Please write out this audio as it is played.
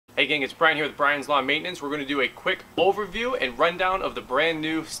Hey gang, it's Brian here with Brian's Lawn Maintenance. We're going to do a quick overview and rundown of the brand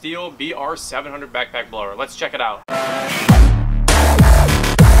new Stihl BR700 Backpack Blower. Let's check it out.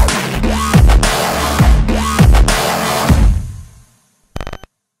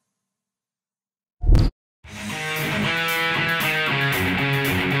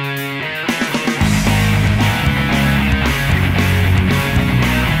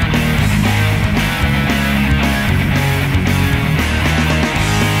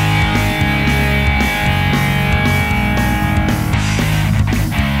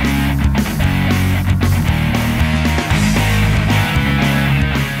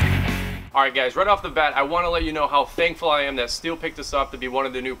 Alright guys, right off the bat, I want to let you know how thankful I am that Stihl picked us up to be one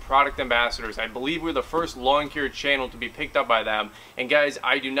of the new product ambassadors. I believe we're the first lawn care channel to be picked up by them. And guys,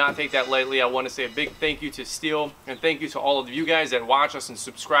 I do not take that lightly. I want to say a big thank you to Stihl, and thank you to all of you guys that watch us and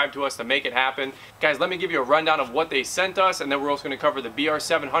subscribe to us to make it happen. Guys, let me give you a rundown of what they sent us, and then we're also going to cover the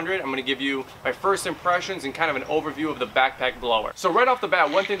BR700. I'm going to give you my first impressions and kind of an overview of the backpack blower. So right off the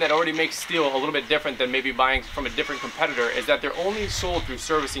bat, one thing that already makes Stihl a little bit different than maybe buying from a different competitor is that they're only sold through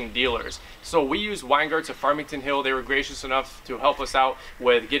servicing dealers. So we use Weingarts of Farmington Hill. They were gracious enough to help us out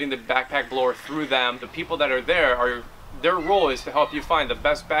with getting the backpack blower through them. The people that are there their role is to help you find the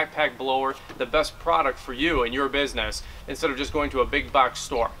best backpack blower, the best product for you and your business, instead of just going to a big box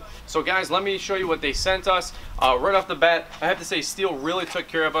store. So guys, let me show you what they sent us. Right off the bat, I have to say Stihl really took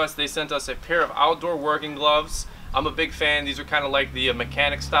care of us. They sent us a pair of outdoor working gloves. I'm a big fan. These are kind of like the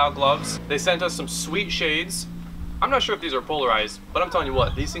mechanic style gloves. They sent us some sweet shades. I'm not sure if these are polarized, but I'm telling you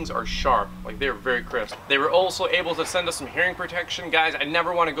what, these things are sharp. Like, they're very crisp. They were also able to send us some hearing protection. Guys, I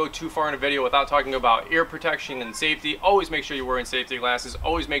never want to go too far in a video without talking about ear protection and safety. Always make sure you're wearing safety glasses.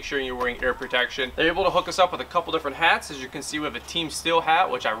 Always make sure you're wearing ear protection. They're able to hook us up with a couple different hats. As you can see, we have a Team Stihl hat,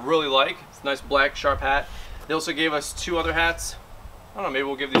 which I really like. It's a nice black, sharp hat. They also gave us two other hats. I don't know, maybe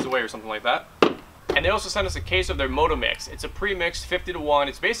we'll give these away or something like that. And they also sent us a case of their Moto Mix. It's a pre-mixed 50-to-1.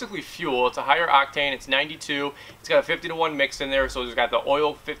 It's basically fuel. It's a higher octane. It's 92. It's got a 50-to-1 mix in there, so it's got the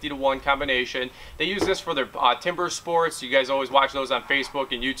oil 50-to-1 combination. They use this for their timber sports. You guys always watch those on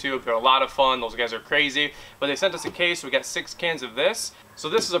Facebook and YouTube. They're a lot of fun. Those guys are crazy. But they sent us a case, so we got 6 cans of this. So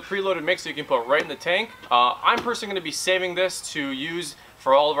this is a preloaded mix that you can put right in the tank. I'm personally going to be saving this to use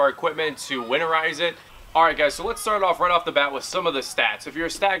for all of our equipment to winterize it. Alright guys, so let's start off right off the bat with some of the stats. If you're a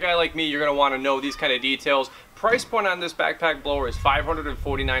stat guy like me, you're going to want to know these kind of details. Price point on this backpack blower is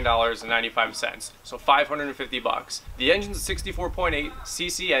 $549.95, so 550 bucks. The engine's a 64.8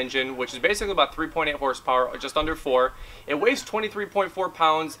 cc engine, which is basically about 3.8 horsepower, just under 4. It weighs 23.4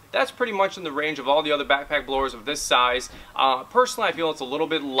 pounds. That's pretty much in the range of all the other backpack blowers of this size. Personally, I feel it's a little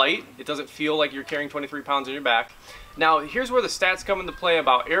bit light. It doesn't feel like you're carrying 23 pounds on your back. Now, here's where the stats come into play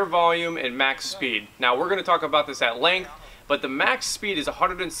about air volume and max speed. Now, we're going to talk about this at length, but the max speed is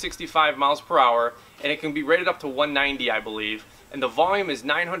 165 miles per hour, and it can be rated up to 190, I believe. And the volume is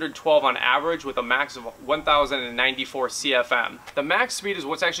 912 on average with a max of 1094 CFM. The max speed is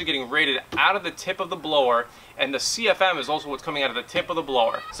what's actually getting rated out of the tip of the blower, and the CFM is also what's coming out of the tip of the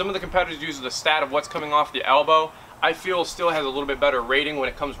blower. Some of the competitors use the stat of what's coming off the elbow. I feel Stihl has a little bit better rating when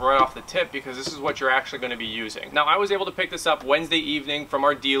it comes right off the tip because this is what you're actually going to be using. Now, I was able to pick this up Wednesday evening from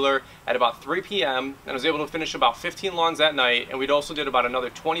our dealer at about 3 p.m. and I was able to finish about 15 lawns that night, and we'd also did about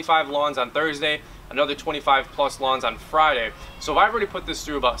another 25 lawns on Thursday, another 25 plus lawns on Friday. So I've already put this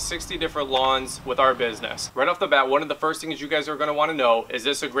through about 60 different lawns with our business. Right off the bat, one of the first things you guys are going to want to know, is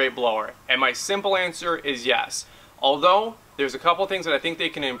this a great blower? And my simple answer is yes. Although, there's a couple things that I think they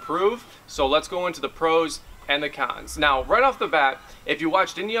can improve, so let's go into the pros and the cons. Now, right off the bat, if you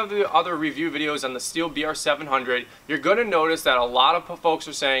watched any of the other review videos on the Stihl BR700, you're going to notice that a lot of folks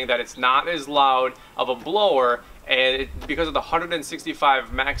are saying that it's not as loud of a blower, and because of the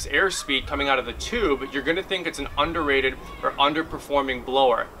 165 max airspeed coming out of the tube, you're going to think it's an underrated or underperforming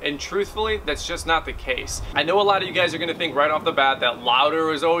blower. And truthfully, that's just not the case. I know a lot of you guys are going to think right off the bat that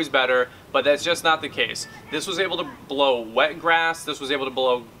louder is always better, but that's just not the case. This was able to blow wet grass. This was able to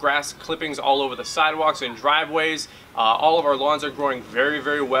blow grass clippings all over the sidewalks and driveways. All of our lawns are growing very,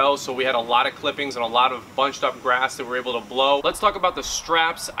 very well, so we had a lot of clippings and a lot of bunched up grass that we're able to blow. Let's talk about the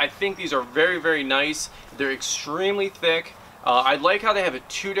straps. I think these are very, very nice. They're extremely thick. I like how they have a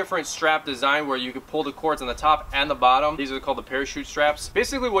 2 different strap design where you can pull the cords on the top and the bottom. These are called the parachute straps.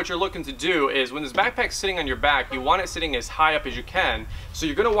 Basically what you're looking to do is when this backpack's sitting on your back, you want it sitting as high up as you can. So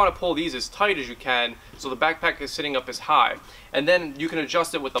you're going to want to pull these as tight as you can so the backpack is sitting up as high. and then you can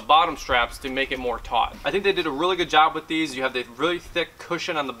adjust it with the bottom straps to make it more taut. I think they did a really good job with these. You have the really thick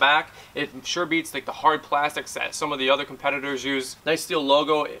cushion on the back. It sure beats like the hard plastics that some of the other competitors use. Nice Stihl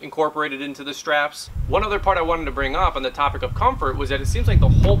logo incorporated into the straps. One other part I wanted to bring up on the topic of comfort was that it seems like the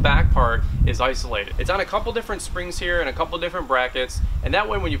whole back part is isolated. It's on a couple different springs here and a couple different brackets, and that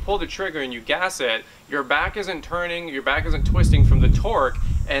way when you pull the trigger and you gas it, your back isn't turning, your back isn't twisting from the torque,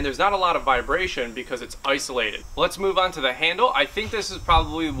 and there's not a lot of vibration because it's isolated. Let's move on to the handle. I think this is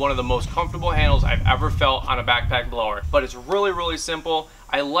probably one of the most comfortable handles I've ever felt on a backpack blower, but it's really simple.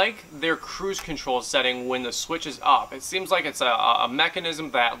 I like their cruise control setting when the switch is up. It seems like it's a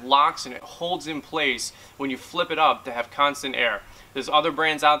mechanism that locks and it holds in place when you flip it up to have constant air. There's other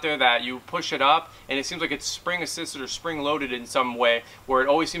brands out there that you push it up and it seems like it's spring assisted or spring loaded in some way where it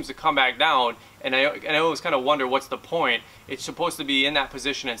always seems to come back down, and I always kind of wonder what's the point. It's supposed to be in that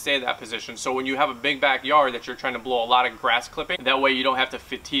position and stay in that position, so when you have a big backyard that you're trying to blow a lot of grass clipping, that way you don't have to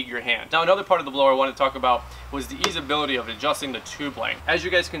fatigue your hand. Now another part of the blower I want to talk about was the easeability of adjusting the tube length. As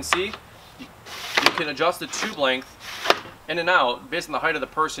you guys can see, you can adjust the tube length in and out based on the height of the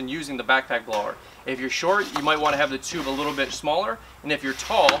person using the backpack blower. If you're short, you might want to have the tube a little bit smaller, and if you're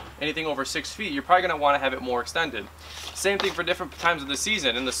tall, anything over 6 feet, you're probably going to want to have it more extended. Same thing for different times of the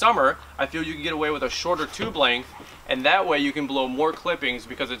season. In the summer, I feel you can get away with a shorter tube length, and that way you can blow more clippings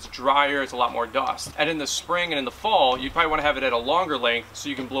because it's drier, it's a lot more dust. And in the spring and in the fall, you probably want to have it at a longer length so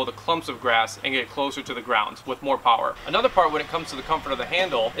you can blow the clumps of grass and get closer to the ground with more power. Another part when it comes to the comfort of the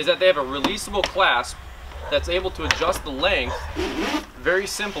handle is that they have a releasable clasp that's able to adjust the length very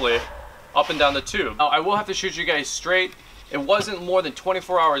simply up and down the tube. Now I will have to shoot you guys straight. It wasn't more than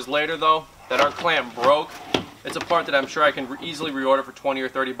 24 hours later though that our clamp broke. It's a part that I'm sure I can easily reorder for 20 or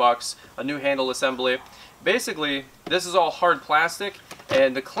 30 bucks, a new handle assembly. Basically, this is all hard plastic,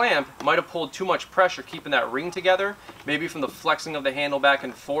 and the clamp might have pulled too much pressure keeping that ring together, maybe from the flexing of the handle back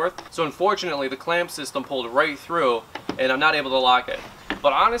and forth. So unfortunately, the clamp system pulled right through, and I'm not able to lock it.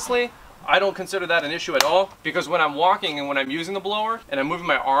 But honestly, I don't consider that an issue at all, because when I'm walking and when I'm using the blower and I'm moving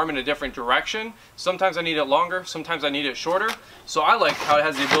my arm in a different direction, sometimes I need it longer, sometimes I need it shorter. So I like how it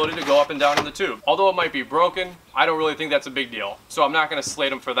has the ability to go up and down in the tube. Although it might be broken, I don't really think that's a big deal. So I'm not going to slate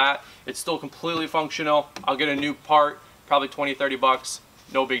them for that. It's still completely functional. I'll get a new part, probably 20, 30 bucks,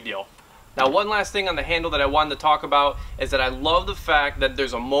 no big deal. Now one last thing on the handle that I wanted to talk about is that I love the fact that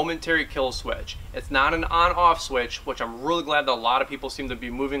there's a momentary kill switch. It's not an on-off switch, which I'm really glad that a lot of people seem to be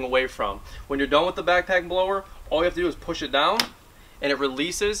moving away from. When you're done with the backpack blower, all you have to do is push it down and it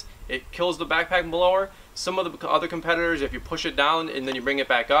releases, it kills the backpack blower. Some of the other competitors, if you push it down and then you bring it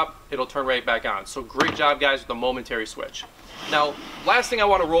back up, it'll turn right back on. So great job guys with the momentary switch. Now, last thing I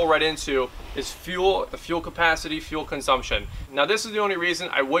want to roll right into is fuel, the fuel capacity, fuel consumption. Now this is the only reason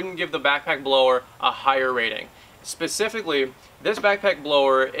I wouldn't give the backpack blower a higher rating. Specifically, this backpack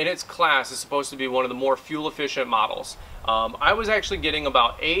blower in its class is supposed to be one of the more fuel efficient models. I was actually getting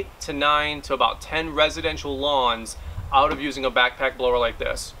about 8 to 9 to about 10 residential lawns out of using a backpack blower like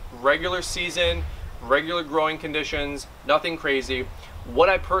this. Regular season, regular growing conditions, nothing crazy. What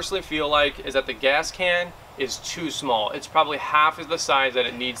I personally feel like is that the gas can is too small. It's probably half of the size that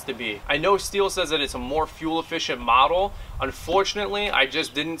it needs to be. I know Stihl says that it's a more fuel efficient model. Unfortunately, I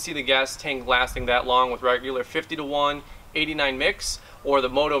just didn't see the gas tank lasting that long with regular 50-to-1 89 mix or the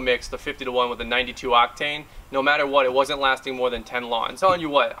Moto mix, the 50-to-1 with the 92 octane. No matter what, it wasn't lasting more than 10 lawns. I'm telling you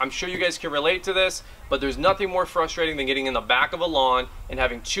what, I'm sure you guys can relate to this, but there's nothing more frustrating than getting in the back of a lawn and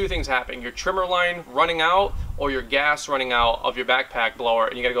having two things happen. Your trimmer line running out or your gas running out of your backpack blower,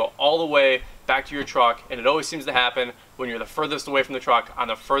 and you gotta go all the way back to your truck, and it always seems to happen when you're the furthest away from the truck on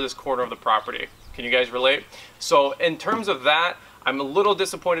the furthest corner of the property. Can you guys relate? So in terms of that, I'm a little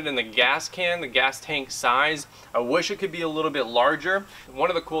disappointed in the gas can, the gas tank size. I wish it could be a little bit larger. One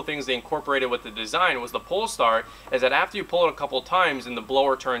of the cool things they incorporated with the design was the pull start, is that after you pull it a couple times and the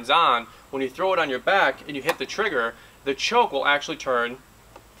blower turns on, when you throw it on your back and you hit the trigger, the choke will actually turn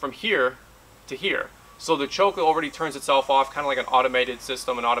from here to here. So the choke already turns itself off, kind of like an automated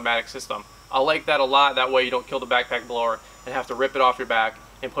system, an automatic system. I like that a lot. That way you don't kill the backpack blower and have to rip it off your back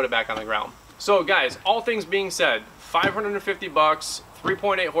and put it back on the ground. So guys, all things being said, 550 bucks,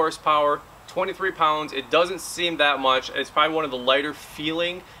 3.8 horsepower, 23 pounds. It doesn't seem that much. It's probably one of the lighter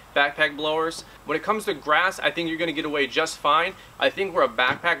feeling backpack blowers. When it comes to grass, I think you're going to get away just fine. I think where a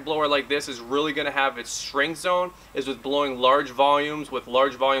backpack blower like this is really going to have its strength zone is with blowing large volumes with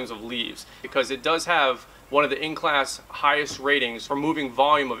large volumes of leaves, because it does have one of the in-class highest ratings for moving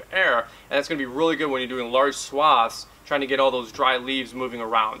volume of air, and that's going to be really good when you're doing large swaths trying to get all those dry leaves moving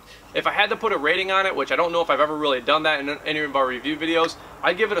around. If I had to put a rating on it, which I don't know if I've ever really done that in any of our review videos,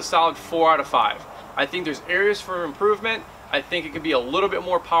 I'd give it a solid 4 out of 5. I think there's areas for improvement. I think it could be a little bit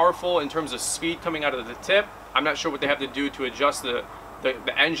more powerful in terms of speed coming out of the tip. I'm not sure what they have to do to adjust the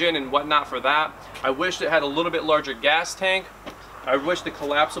engine and whatnot for that. I wish it had a little bit larger gas tank. I wish the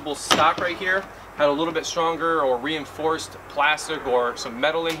collapsible stock right here had a little bit stronger or reinforced plastic or some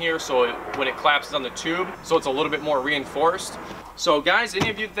metal in here, so when it collapses on the tube, so it's a little bit more reinforced. So guys, any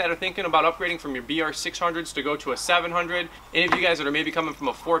of you that are thinking about upgrading from your BR600s to go to a 700, any of you guys that are maybe coming from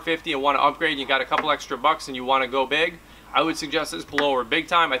a 450 and want to upgrade, you got a couple extra bucks and you want to go big, I would suggest this blower big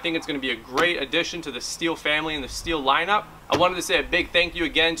time. I think it's going to be a great addition to the Stihl family and the Stihl lineup. I wanted to say a big thank you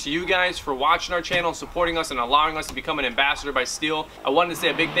again to you guys for watching our channel, supporting us, and allowing us to become an ambassador by Stihl. I wanted to say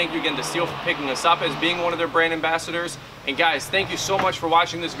a big thank you again to Stihl for picking us up as being one of their brand ambassadors. And guys, thank you so much for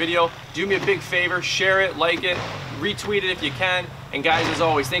watching this video. Do me a big favor, share it, like it, retweet it if you can. And guys, as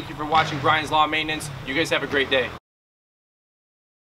always, thank you for watching Brian's Lawn Maintenance. You guys have a great day.